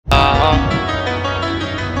all.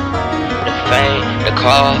 The fame, the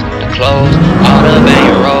cars, the clothes, all the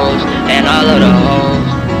banging rolls, and all of the hoes.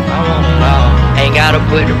 I want it all. Ain't gotta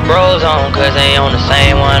put the bros on, cause they on the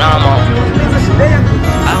same one I'm on.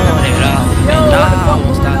 I want it all. Yo, what the fuck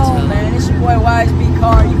going on, man? It's your boy YSB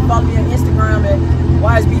Car. You can follow me on Instagram at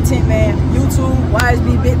YSB Tent Man, YouTube,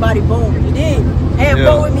 YSB Big Body Boom. You did? And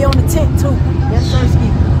follow with me on the tent too. Yes, sir, ski.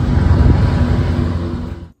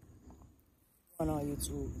 On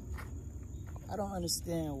YouTube. I don't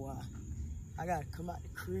understand why. I gotta come out the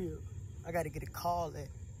crib. I gotta get a call at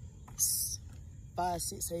 5,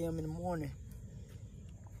 6 a.m. in the morning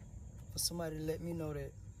for somebody to let me know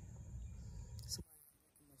that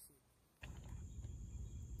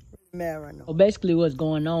mad right now. Well, basically what's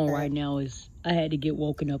going on right now is I had to get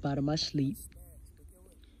woken up out of my sleep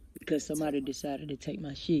because somebody decided to take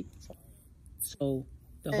my shit. So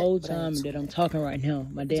the whole time that I'm talking right now,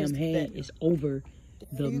 my damn hand is over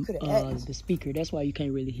the speaker. That's why you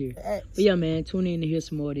can't really hear. But yeah, man, tune in to hear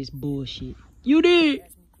some more of this bullshit. You did.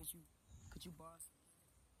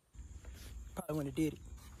 Probably wouldn't have did it.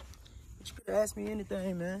 But you could have asked me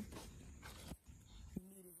anything, man. You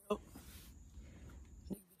needed help.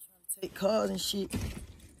 Nigga be trying to take cars and shit.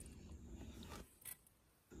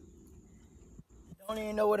 Don't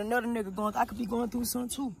even know what another nigga going through. I could be going through something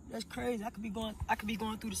too. That's crazy. I could be going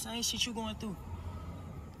through the same shit you going through.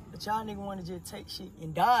 But y'all nigga wanna just take shit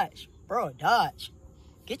and dodge. Bro, dodge.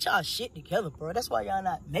 Get y'all shit together, bro. That's why y'all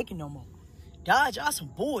not making no more. Dodge y'all some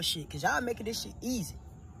bullshit, cause y'all making this shit easy.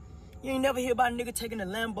 You ain't never hear about a nigga taking a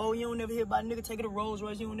Lambo. You don't never hear about a nigga taking a Rolls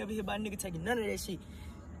Royce. You don't never hear about a nigga taking none of that shit.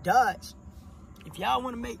 Dodge. If y'all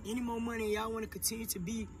want to make any more money and y'all want to continue to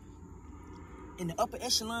be in the upper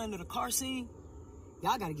echelon of the car scene,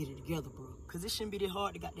 y'all got to get it together, bro. Because it shouldn't be that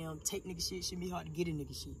hard to goddamn take nigga shit. It shouldn't be hard to get a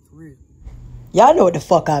nigga shit, for real. Y'all know what the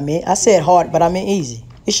fuck I meant. I said hard, but I meant easy.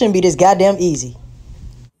 It shouldn't be this goddamn easy.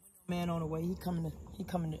 Man on the way. He coming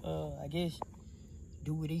to, I guess,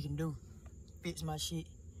 do what he can do. Fix my shit.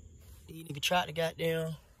 These niggas tried to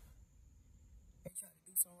goddamn. They tried to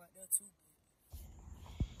do something right there too.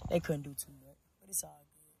 They couldn't do too much. But it's all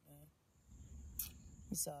good, man.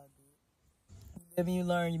 It's all good. You live and you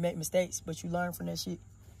learn, you make mistakes, but you learn from that shit.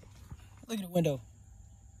 Look at the window.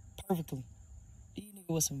 Perfectly. These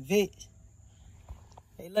niggas with some vets.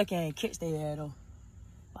 They lucky I ain't catch their ass though.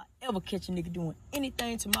 If I ever catch a nigga doing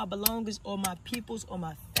anything to my belongings or my peoples or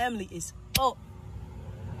my family, it's up.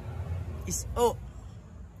 It's up.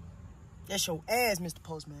 That's your ass, Mr.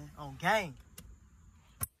 Postman, on game.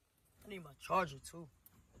 I need my charger, too.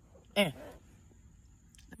 Damn.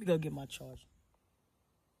 Let me go get my charger.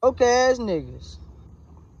 Broke ass niggas.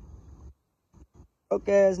 Broke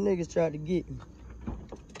ass niggas tried to get me.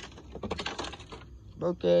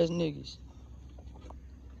 Broke ass niggas.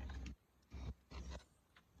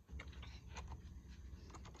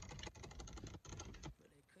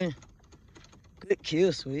 Good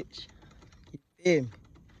kill switch. You feel me?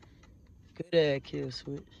 Good ass kill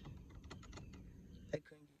switch. They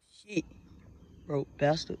couldn't get shit. Broke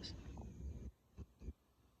bastards.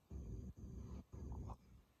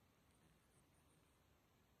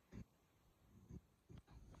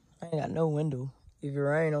 I ain't got no window. If it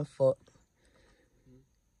rain, I'm fucked.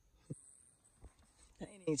 They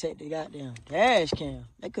ain't even take the goddamn dash cam.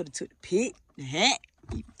 They could have took the pic, the hat.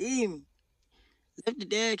 You feel me? Left the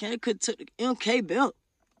dash cam. They could have took the MK belt.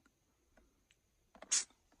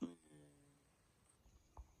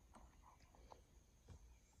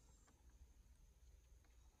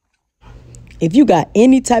 If you got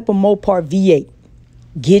any type of Mopar V8,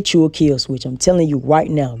 get you a kill switch. I'm telling you right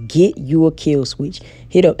now, get you a kill switch.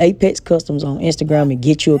 Hit up Apex Customs on Instagram and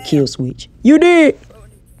get you a kill switch. You did.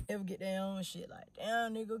 Ever get their own shit like,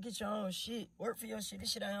 damn, nigga, go get your own shit. Work for your shit.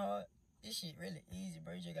 This shit ain't hard. This shit really easy,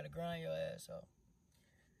 bro. You just gotta grind your ass off.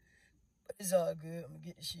 But it's all good. I'm gonna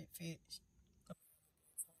get the shit fixed.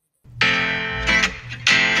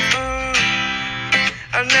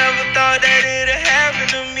 I never thought that it'd happen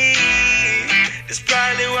to me. That's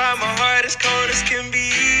probably why my heart is cold as can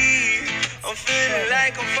be. I'm feeling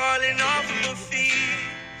like I'm falling off of my feet,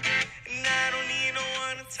 and I don't need no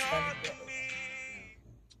one to talk to me.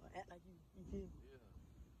 Act like you feel me?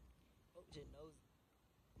 Oh, just nosy.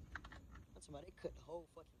 That's why they cut the whole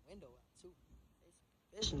fucking window out too. They some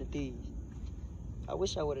fishing thieves. I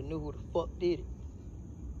wish I would have knew who the fuck did it.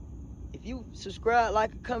 If you subscribe,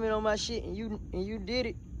 like, or comment on my shit and you did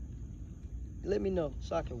it, let me know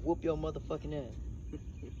so I can whoop your motherfucking ass.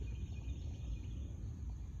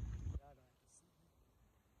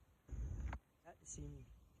 Got to see me.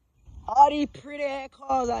 All these pretty ass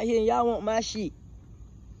cars out here and y'all want my shit.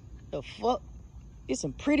 The fuck? It's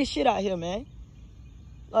some pretty shit out here, man.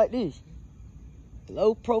 like this.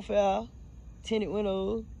 Low profile, tinted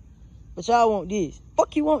windows. But y'all want this.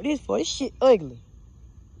 Fuck you want this for? This shit ugly.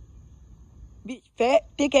 Bitch, fat,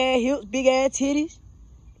 thick ass hips, big ass titties.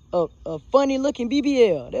 A funny looking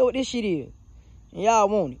BBL. That's what this shit is. And y'all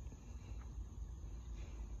want it.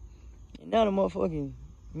 And now the motherfucking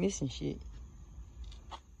missing shit.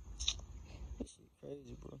 This shit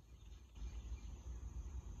crazy, bro.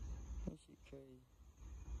 This shit crazy.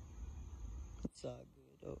 It's all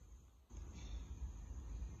good, though.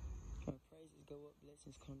 When prices go up,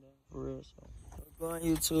 blessings come down for real, so. Go on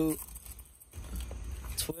YouTube.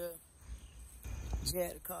 12. Just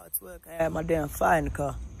had the car 12. I had my damn fire in the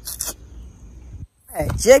car. I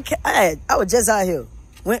was just out here.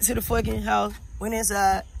 Went to the fucking house, went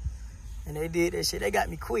inside, and they did that shit. They got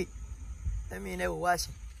me quick. That mean they were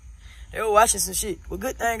watching. They were watching some shit. Well,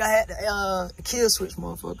 good thing I had the kill switch,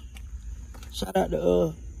 motherfucker. Shout out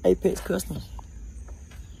to Apex Customs.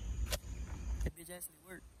 That bitch actually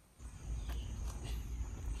worked.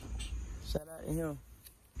 Shout out to him.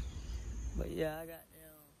 But yeah, I got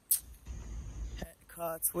had the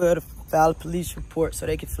car 12 to file a police report so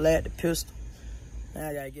they could flag the pistol. Now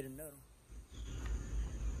I gotta get another one.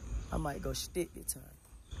 I might go stick this time.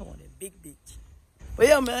 I want that big bitch. But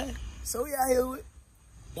yeah, man. So we out here with,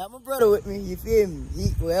 got my brother with me, you feel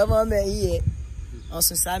me? Wherever I'm at, he at. On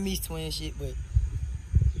some Siamese twin shit, but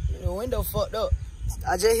the window fucked up.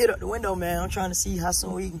 I just hit up the window, man. I'm trying to see how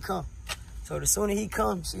soon he can come. So the sooner he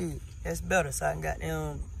comes, shit, that's better. So I can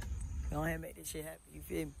goddamn go ahead and make this shit happen, you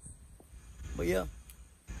feel me? But yeah.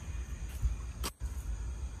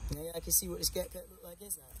 Now y'all can see what the Scat cut look like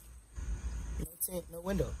inside. No tent, no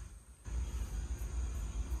window.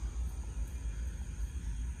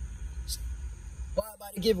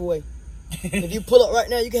 Widebody giveaway. If you pull up right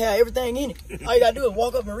now, you can have everything in it. All you gotta do is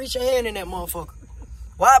walk up and reach your hand in that motherfucker.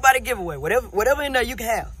 Widebody giveaway. Whatever in there you can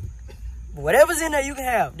have. Whatever's in there you can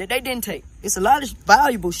have that they didn't take. It's a lot of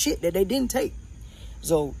valuable shit that they didn't take.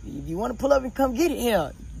 So if you want to pull up and come get it,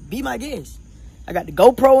 hell, be my guest. I got the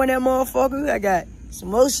GoPro in that motherfucker. I got some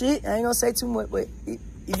more shit. I ain't gonna say too much, but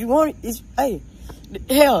if you want it, it's, hey,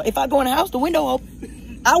 hell, if I go in the house, the window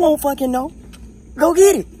open, I won't fucking know. Go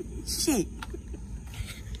get it. Shit.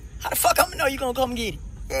 How the fuck I'm gonna know you gonna come get it?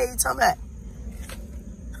 Yeah, you talking about?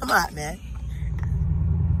 I'm out, man.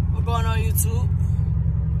 What's going on, YouTube?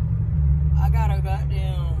 I got a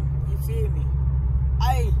goddamn, you feel me?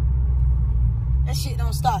 Hey, that shit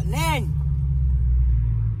don't stop nothing.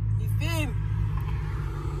 You feel me?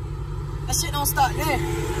 That shit don't stop nothing.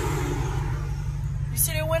 You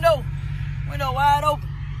see that window? Window wide open.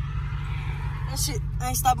 That shit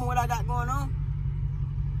ain't stopping what I got going on.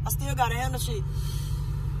 I still gotta handle shit.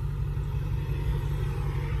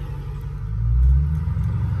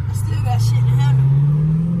 I still got shit to handle.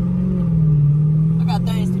 I got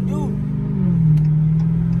things to do.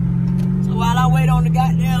 So while I wait on the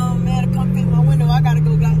goddamn man to come fix my window, I gotta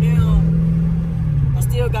go goddamn. I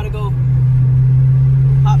still gotta go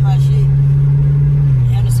pop my shit.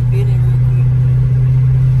 Handle some business real quick.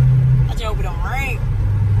 I just hope it don't rain.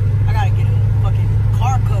 I gotta get a fucking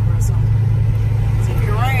car cover or something. So if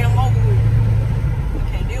it rain, I'm over with it. I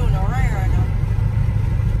can't deal with no rain right now.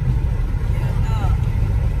 Yeah, nah.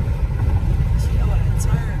 Shit, I wanna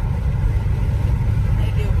turn.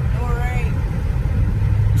 Can't deal with no rain.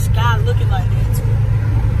 The sky looking like that too.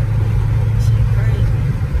 Shit crazy.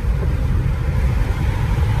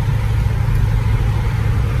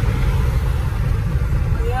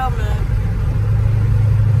 But yeah, man.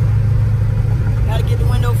 Gotta get the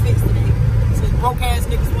window fixed today. Since broke ass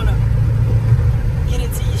niggas wanna get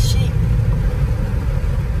into your shit.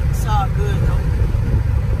 It's all good though.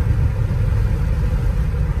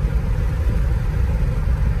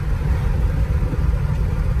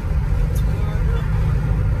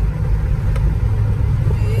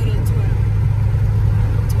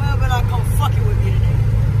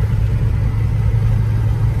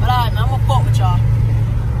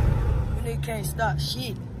 Can't stop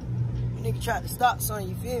shit. Nigga tried to stop something,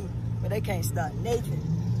 you feel me? But they can't stop nothing.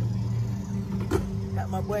 Got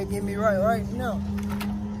my boy get me right now.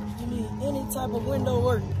 If you need any type of window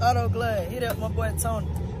work, auto glass, hit up my boy Tony.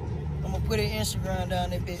 I'm gonna put his Instagram down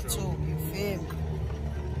that bit too, you feel me?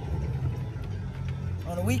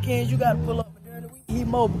 On the weekends, you gotta pull up, but during the week, he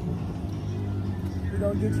mobile. We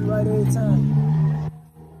gonna get you right every time.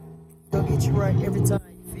 Gonna get you right every time.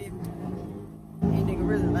 Ain't nigga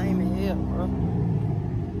really lame in here, bro.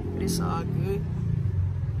 But it's all good.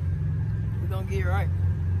 We gonna get it right.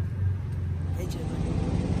 Hey, just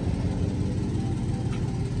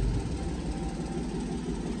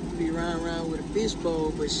be riding around with a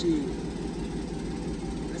fishbowl, but shit,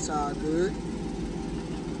 that's all good.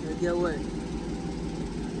 get what?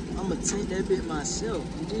 I'ma take that bit myself.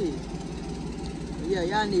 You did. But yeah,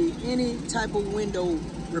 y'all need any type of window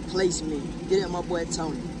replacement. Get at my boy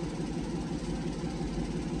Tony.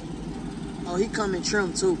 Oh, he coming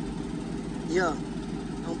trim too. Yeah.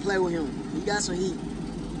 Don't play with him. He got some heat.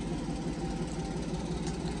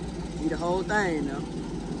 He the whole thing now.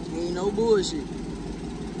 He ain't no bullshit.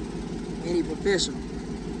 And he professional.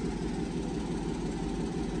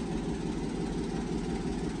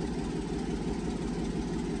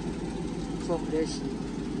 Fuck with that shit.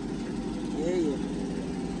 Yeah, yeah.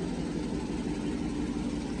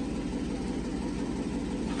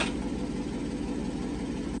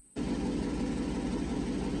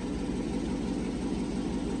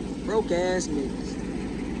 Broke ass niggas.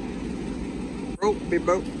 Broke, be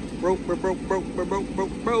broke. Broke, be broke, broke, be broke,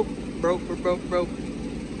 broke, broke. Broke, be broke, broke.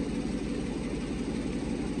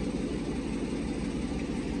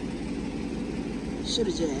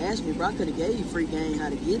 Should've just asked me, bro. I could've gave you free game how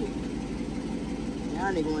to get it.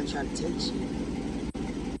 Y'all nigga wanna try to take shit.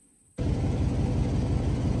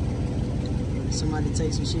 Somebody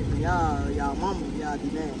take some shit from y'all, or y'all mama, y'all be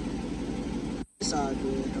mad. It's all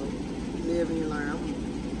good, though. You live and you learn.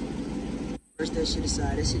 Push that shit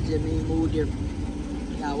aside. That shit just mean move different.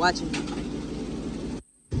 Y'all watching me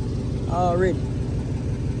already.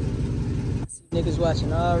 I see niggas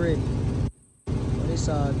watching already. But it's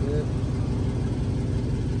all good.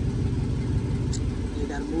 You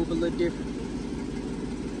gotta move a little different.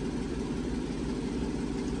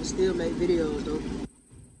 We still make videos though.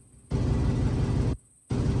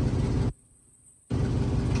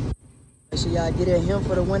 Make sure y'all get at him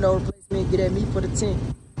for the window replacement, get at me for the tint.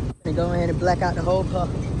 And go ahead and black out the whole car.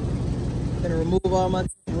 Gonna remove all my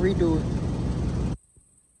and redo it.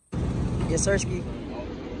 Yes, sir, Ski.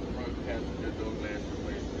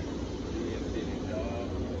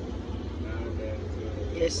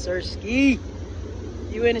 Yes, sir, Ski.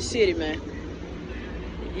 You in the city, man.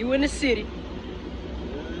 You in the city.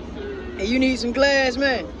 And you need some glass,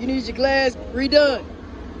 man. You need your glass redone.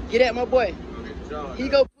 Get at my boy. He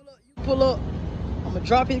go pull up, you pull up. I'm gonna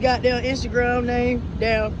drop his goddamn Instagram name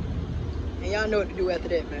down. And y'all know what to do after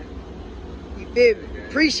that, man. You feel me?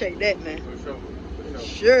 Appreciate that, man.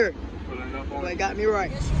 Sure. Boy, got me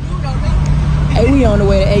right. Hey, we on the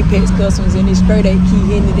way to Apex Customs and this straight eight keep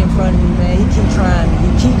hitting it in front of me, man. He keep trying me.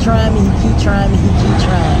 He keep trying me. He keep trying me. He keep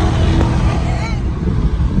trying me.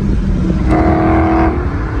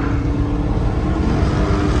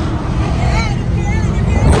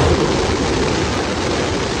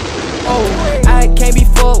 I can't be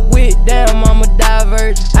fucked with, damn, I'm a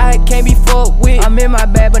divergent. I can't be fucked with, I'm in my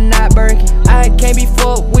bag but not Birkin. I can't be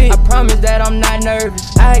fucked with, I promise that I'm not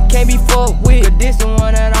nervous. I can't be fucked with, but this the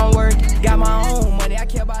one that I'm working. Got my own money, I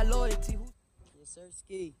care about loyalty. Yes, sir,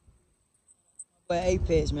 Ski. Boy,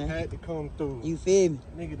 Apex, man. Had to come through. You feel me?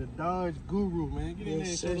 Nigga, the Dodge Guru, man. Get in there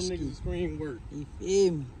and show them niggas the screen work. You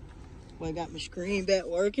feel me? Boy, got my screen back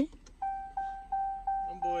working.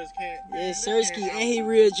 Them boys can't. Yes, sir, Ski. And he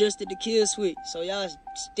readjusted the kill switch. So y'all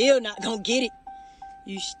still not gonna get it.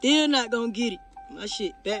 You still not gonna get it. My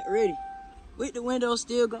shit back ready. With the window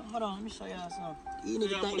still going. Hold on, let me show y'all something. These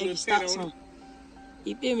niggas think they can stop something.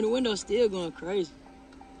 You feel me? The window still going crazy.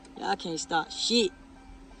 Y'all can't stop shit.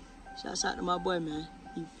 Shouts out to my boy, man.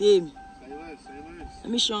 You feel me? Say less, say less.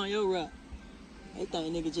 Let me show on your rock. They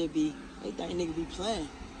think nigga just be, they think nigga be playing.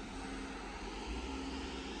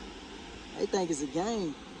 They think it's a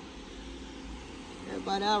game.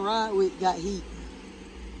 Everybody I ride with got heat.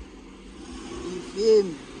 You feel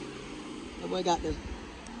me? That boy got the,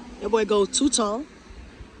 that boy go two-tone.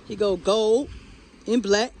 He go gold and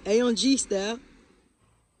black, A-on-G style. And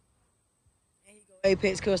he go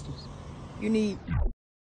Apex Customs. You need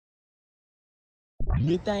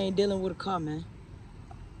anything dealing with a car, man.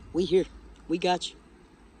 We here. We got you.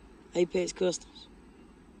 Apex Customs.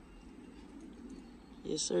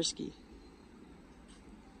 Yes, sir, Ski.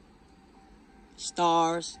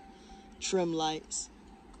 Stars, trim lights,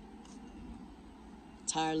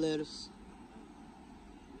 tire letters,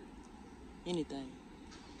 anything.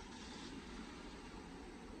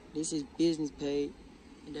 This is business page,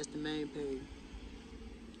 and that's the main page.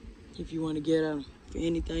 If you want to get for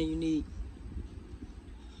anything you need,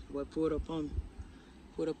 boy, pull it up on me.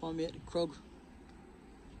 Pull it up on me at the Kroger.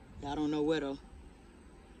 I don't know where though.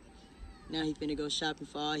 Now he finna go shopping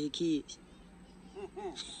for all his kids.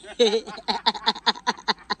 He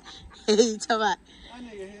talking about. My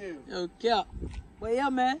nigga here. Okay. Well, yeah,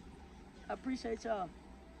 man. I appreciate y'all.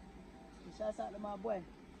 And shouts out to my boy,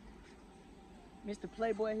 Mr.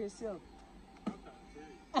 Playboy himself.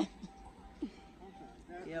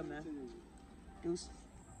 Yeah, man. Deuce.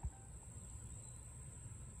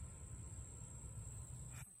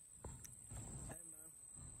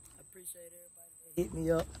 appreciate everybody that hit me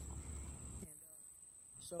up and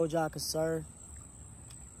showed y'all concern.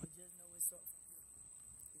 But just know it's up from here.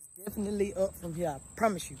 It's definitely up from here. I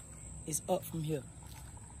promise you, it's up from here.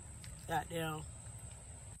 Goddamn,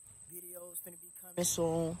 videos finna be coming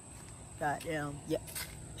soon. Goddamn, yeah.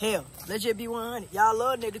 Hell, let's just be 100. Y'all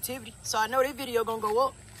love negativity, so I know this video gonna go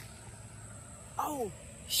up. Oh,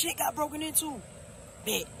 shit got broken into.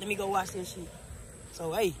 Bet, let me go watch this shit.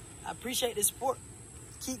 So, hey, I appreciate the support.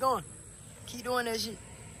 Keep going. Keep doing that shit.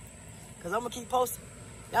 Because I'm going to keep posting.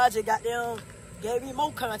 Y'all just goddamn gave me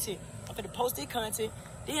more content. I'm going to post this content.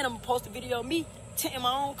 Then I'm going to post a video of me tinting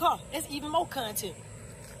my own car. That's even more content.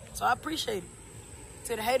 So, I appreciate it.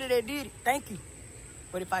 To the hater that did it, thank you.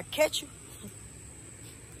 But if I catch you,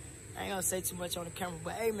 I ain't going to say too much on the camera.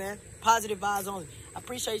 But, hey, man, positive vibes only. I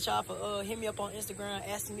appreciate y'all for hitting me up on Instagram,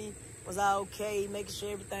 asking me, was I okay, making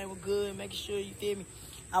sure everything was good, making sure, you feel me,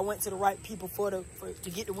 I went to the right people to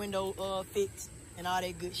get the window fixed and all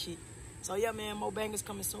that good shit. So, yeah, man, more bangers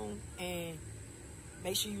coming soon. And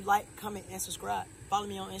make sure you like, comment, and subscribe. Follow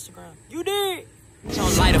me on Instagram. You did!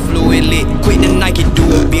 Lighter fluid lit, quick the Nike do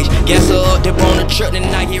it, bitch. Gas her up, dip on the truck, then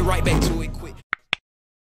I get right back to it.